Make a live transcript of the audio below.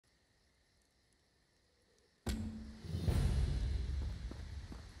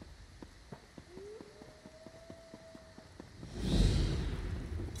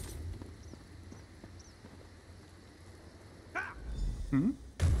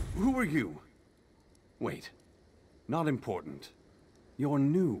Who are you? Wait. Not important. You're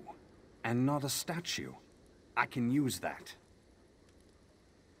new, and not a statue. I can use that.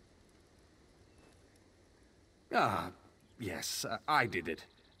 Ah, yes, I did it.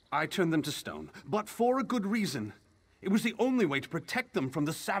 I turned them to stone, but for a good reason. It was the only way to protect them from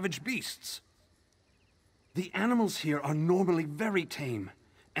the savage beasts. The animals here are normally very tame.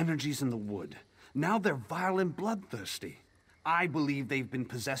 Energies in the wood. Now they're vile and bloodthirsty. I believe they've been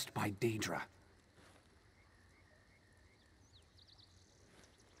possessed by Daedra.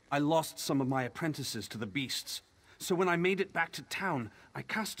 I lost some of my apprentices to the beasts, so when I made it back to town, I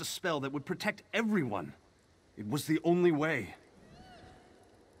cast a spell that would protect everyone. It was the only way.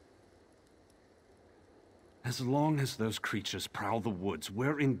 As long as those creatures prowl the woods,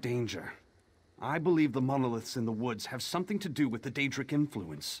 we're in danger. I believe the monoliths in the woods have something to do with the Daedric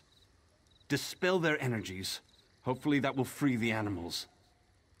influence. Dispel their energies. Hopefully that will free the animals.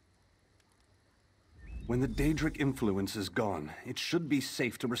 When the Daedric influence is gone, it should be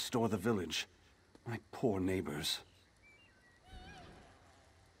safe to restore the village. My poor neighbors.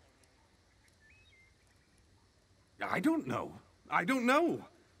 I don't know. I don't know.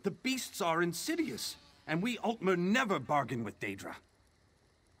 The beasts are insidious, and we Altmer never bargain with Daedra.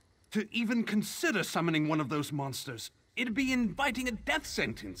 To even consider summoning one of those monsters, it'd be inviting a death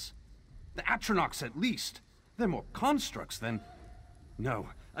sentence. The Atronachs, at least. They're more constructs than... No,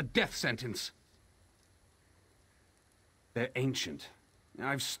 a death sentence. They're ancient.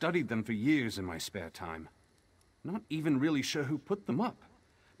 I've studied them for years in my spare time. Not even really sure who put them up.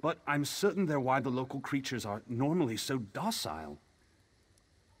 But I'm certain they're why the local creatures are normally so docile.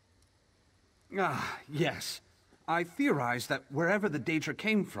 Ah, yes. I theorize that wherever the Daedra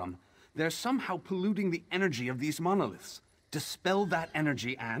came from, they're somehow polluting the energy of these monoliths. Dispel that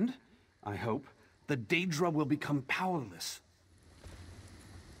energy and, I hope, the Daedra will become powerless.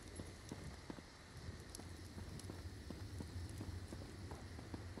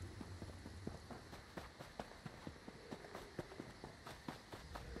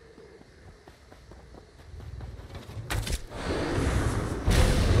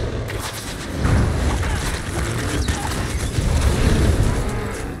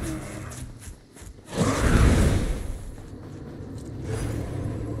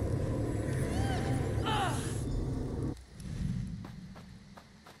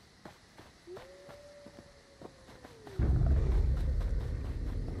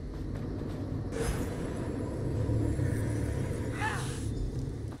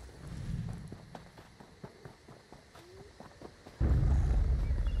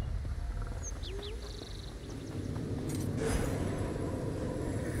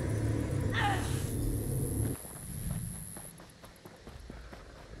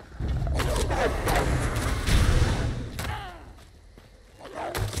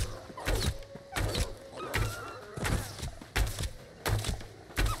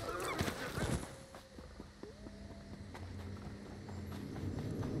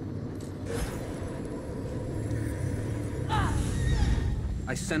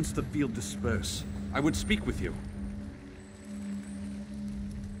 I sense the field disperse. I would speak with you.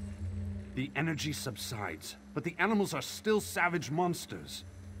 The energy subsides, but the animals are still savage monsters.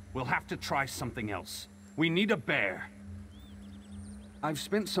 We'll have to try something else. We need a bear. I've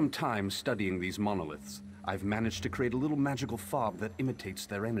spent some time studying these monoliths. I've managed to create a little magical fob that imitates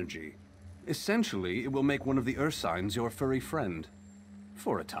their energy. Essentially, it will make one of the Ursines your furry friend.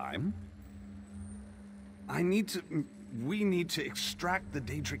 For a time. We need to extract the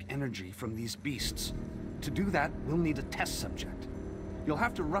Daedric energy from these beasts. To do that, we'll need a test subject. You'll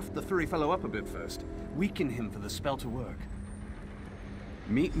have to rough the furry fellow up a bit first. Weaken him for the spell to work.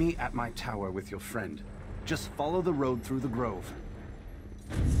 Meet me at my tower with your friend. Just follow the road through the grove.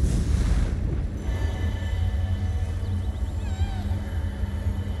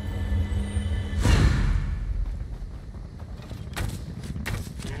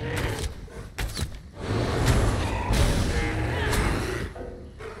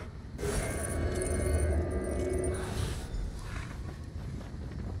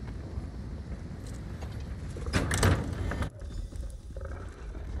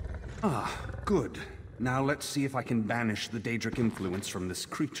 Ah, good. Now let's see if I can banish the Daedric influence from this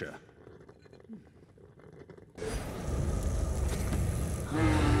creature.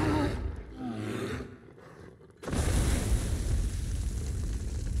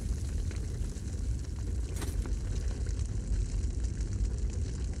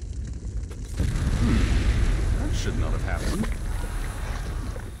 That should not have happened.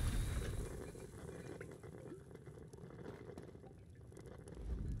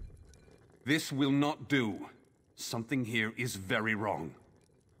 This will not do. Something here is very wrong.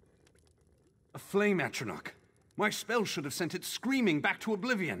 A flame Atronach. My spell should have sent it screaming back to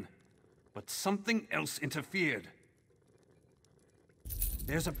oblivion. But something else interfered.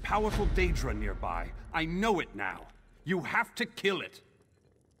 There's a powerful Daedra nearby. I know it now. You have to kill it.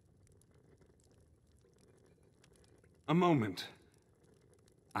 A moment.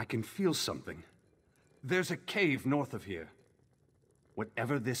 I can feel something. There's a cave north of here.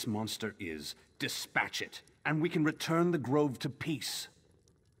 Whatever this monster is, dispatch it, and we can return the grove to peace.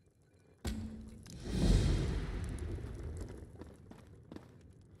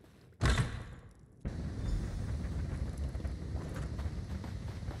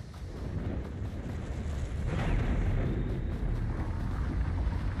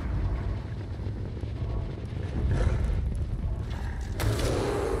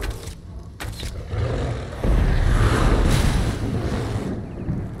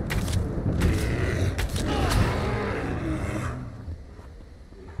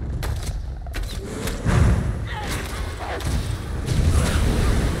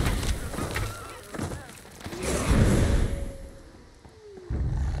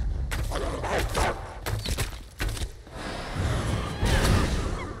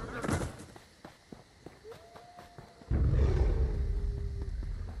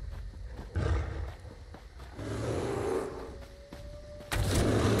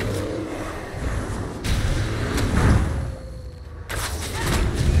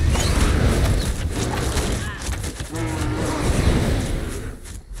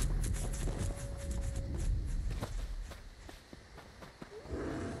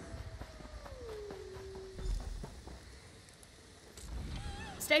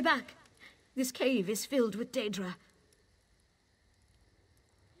 Stay back. This cave is filled with Daedra.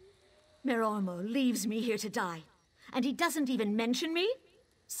 Merormo leaves me here to die. And he doesn't even mention me?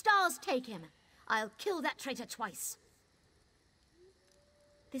 Stars take him. I'll kill that traitor twice.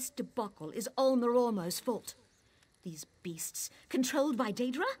 This debacle is all Merormo's fault. These beasts, controlled by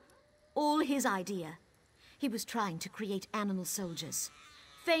Daedra? All his idea. He was trying to create animal soldiers.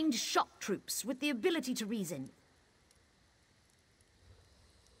 Feigned shock troops with the ability to reason.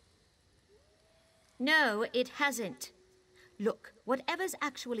 No, it hasn't. Look, whatever's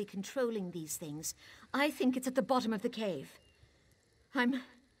actually controlling these things, I think it's at the bottom of the cave. I'm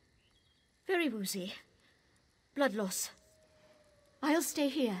very woozy. Blood loss. I'll stay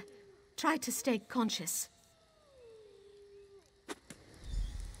here. Try to stay conscious.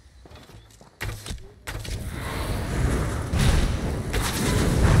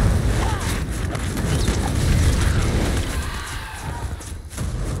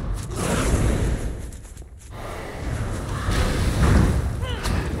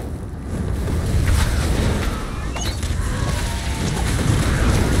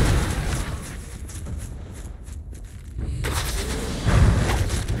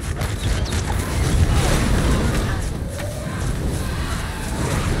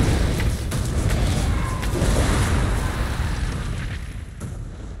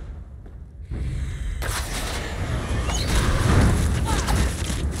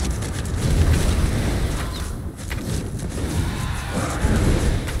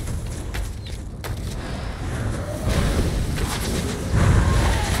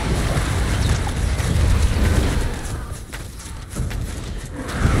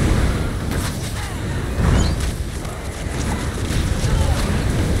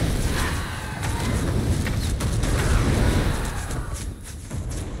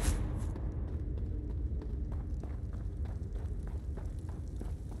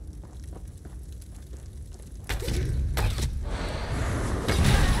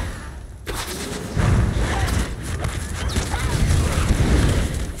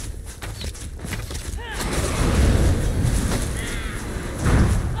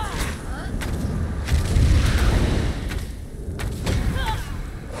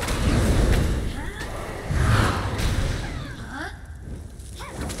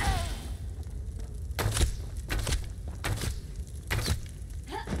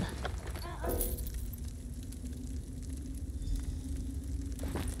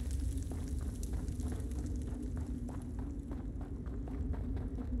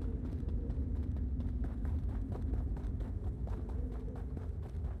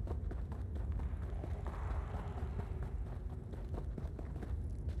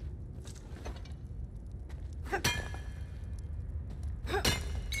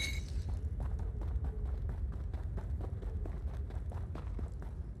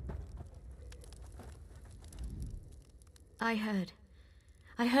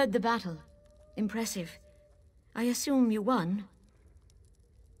 I heard the battle. Impressive. I assume you won?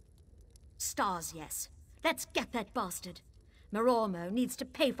 Stars, yes. Let's get that bastard. Marormo needs to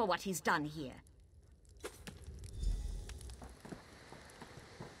pay for what he's done here.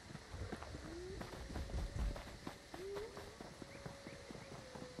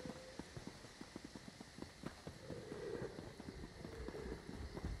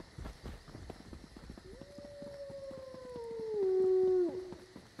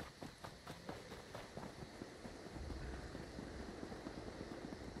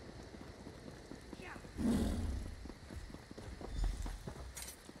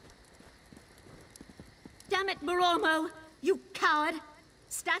 Damn it, Marormo! You coward!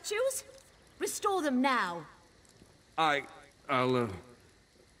 Statues? Restore them now! I'll,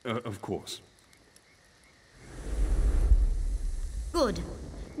 of course. Good.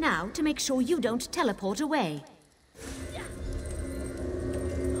 Now, to make sure you don't teleport away.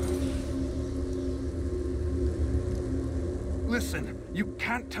 Listen, you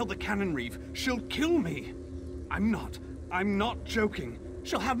can't tell the Cannon Reeve. She'll kill me. I'm not joking.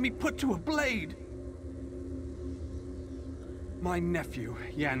 She'll have me put to a blade. My nephew,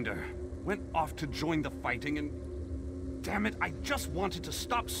 Yander, went off to join the fighting and... Damn it, I just wanted to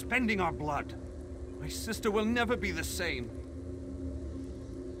stop spending our blood. My sister will never be the same.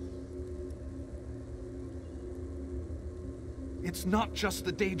 It's not just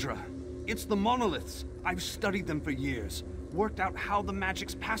the Daedra. It's the monoliths. I've studied them for years, worked out how the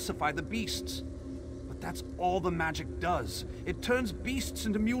magics pacify the beasts. But that's all the magic does. It turns beasts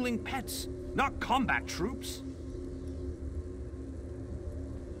into mewling pets, not combat troops.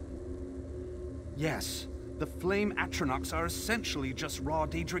 Yes, the flame Atronachs are essentially just raw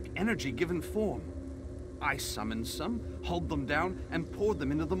Daedric energy given form. I summoned some, hulled them down, and poured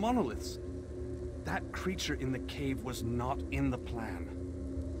them into the monoliths. That creature in the cave was not in the plan.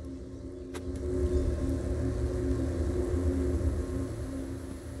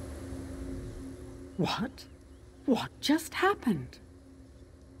 What? What just happened?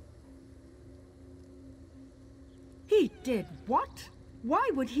 He did what? Why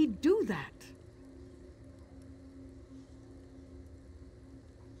would he do that?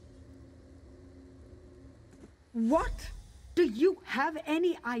 What? Do you have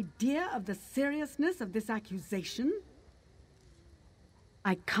any idea of the seriousness of this accusation?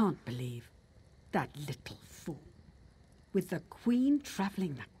 I can't believe that little fool. With the Queen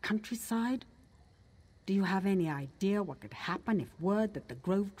traveling the countryside? Do you have any idea what could happen if word that the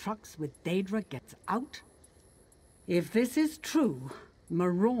Grove trucks with Daedra gets out? If this is true,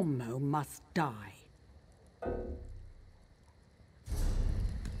 Marormo must die.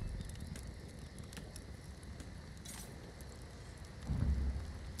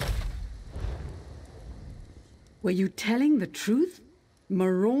 Were you telling the truth?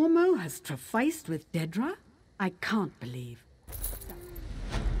 Marormo has trafficed with Daedra? I can't believe.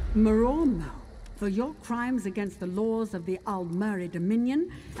 Marormo, for your crimes against the laws of the Almeri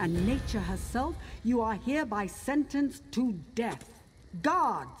Dominion and nature herself, you are hereby sentenced to death.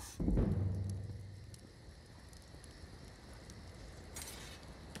 Guards!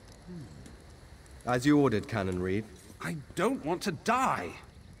 As you ordered, Cannon Reeve. I don't want to die.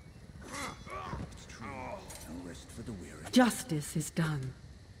 Justice is done.